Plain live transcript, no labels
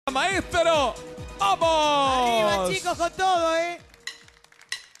maestro. ¡Vamos! Arriba, chicos, con todo,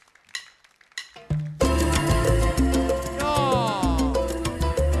 No.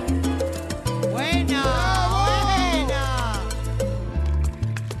 Buena, buena.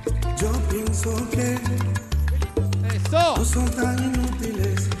 Yo pienso que Eso. no son tan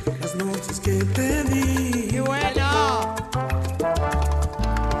inútiles las noches que te di. ¡Qué bueno!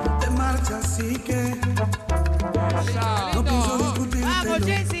 Te marchas y que no pienso discutirte. ¡Vamos,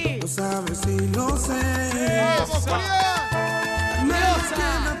 Jessy! Lo sabes y lo sé. ¡Vamos, Julián! Menos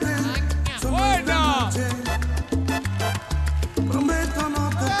quédate solo esta noche. Prometo no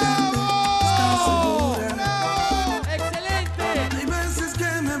tocarte. ¿Estás segura? ¡Excelente! Hay veces que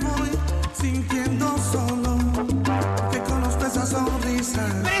me voy sintiendo solo, que conozco esa sonrisa.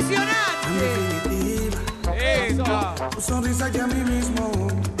 ¡Impresionante! En definitiva, Eso. tu sonrisa que a mí mismo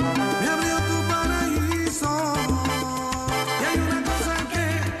me abrió tu paraíso. Y hay una cosa que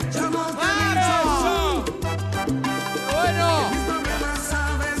yo no te he dicho. Bueno. Mis problemas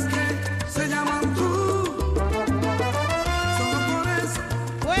sabes que se llaman tú. Solo por eso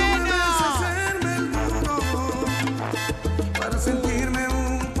Bueno. tú me ves hacerme el duro, para sentirme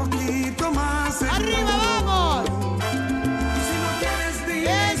un poquito más seguro. ¡Arriba, vamos! Si no quieres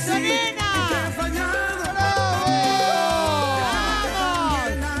dime ¡Eso, sí, nena! que he fallado. ¡Vamos!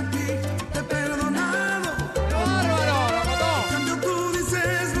 También a ti te he perdonado. ¡Bárbaro! ¡Lo mató! Cuando tú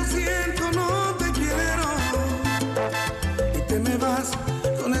dices lo siento, no te quiero, y te me vas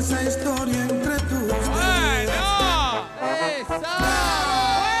con esa historia entre tus dedos. ¡Bueno! ¡Esa!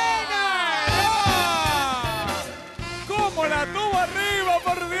 ¡Cómo la tuvo arriba,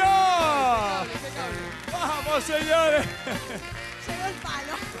 por Dios! ¡Vamos, señores! Llegó el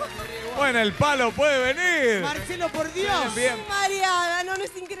palo. Bueno, el palo puede venir. Marcelo, por Dios. Bien. Mareada, no, no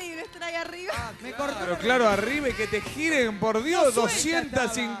es increíble estar ahí arriba. Me cortó. Claro, claro, arriba y que te giren, por Dios, No, suelta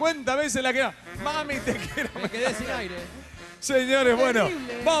 250 veces la que... Mami, te quiero. Me quedé sin aire. Señores, bueno,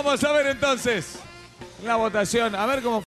 Terrible. vamos a ver entonces la votación. A ver cómo...